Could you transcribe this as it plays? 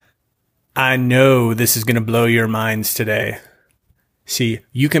I know this is going to blow your minds today. See,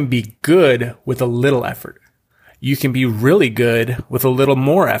 you can be good with a little effort. You can be really good with a little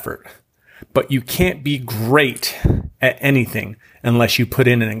more effort. But you can't be great at anything unless you put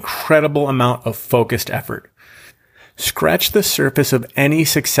in an incredible amount of focused effort. Scratch the surface of any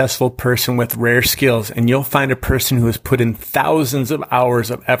successful person with rare skills and you'll find a person who has put in thousands of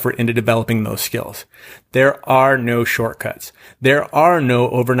hours of effort into developing those skills. There are no shortcuts. There are no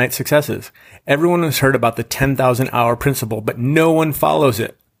overnight successes. Everyone has heard about the 10,000 hour principle, but no one follows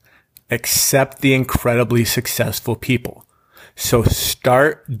it except the incredibly successful people. So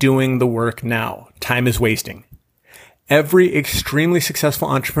start doing the work now. Time is wasting. Every extremely successful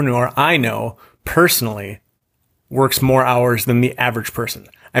entrepreneur I know personally works more hours than the average person.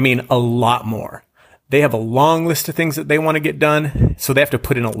 I mean, a lot more. They have a long list of things that they want to get done, so they have to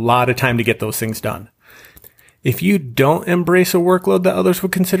put in a lot of time to get those things done. If you don't embrace a workload that others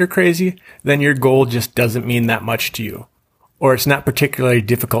would consider crazy, then your goal just doesn't mean that much to you, or it's not particularly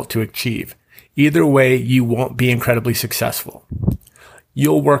difficult to achieve. Either way, you won't be incredibly successful.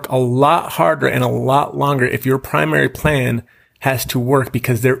 You'll work a lot harder and a lot longer if your primary plan has to work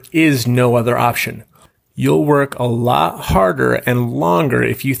because there is no other option. You'll work a lot harder and longer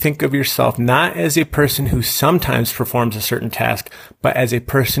if you think of yourself not as a person who sometimes performs a certain task, but as a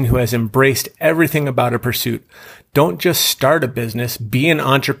person who has embraced everything about a pursuit. Don't just start a business, be an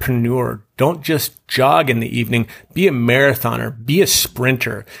entrepreneur. Don't just jog in the evening, be a marathoner, be a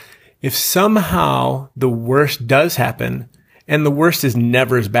sprinter. If somehow the worst does happen, and the worst is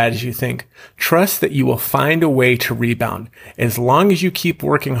never as bad as you think, trust that you will find a way to rebound. As long as you keep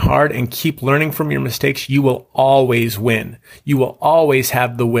working hard and keep learning from your mistakes, you will always win. You will always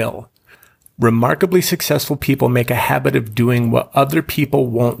have the will. Remarkably successful people make a habit of doing what other people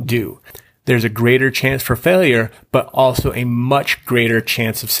won't do. There's a greater chance for failure, but also a much greater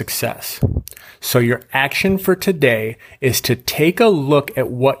chance of success. So your action for today is to take a look at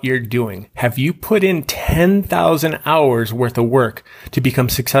what you're doing. Have you put in 10,000 hours worth of work to become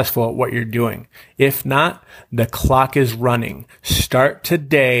successful at what you're doing? If not, the clock is running. Start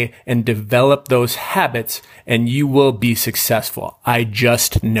today and develop those habits and you will be successful. I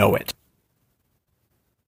just know it.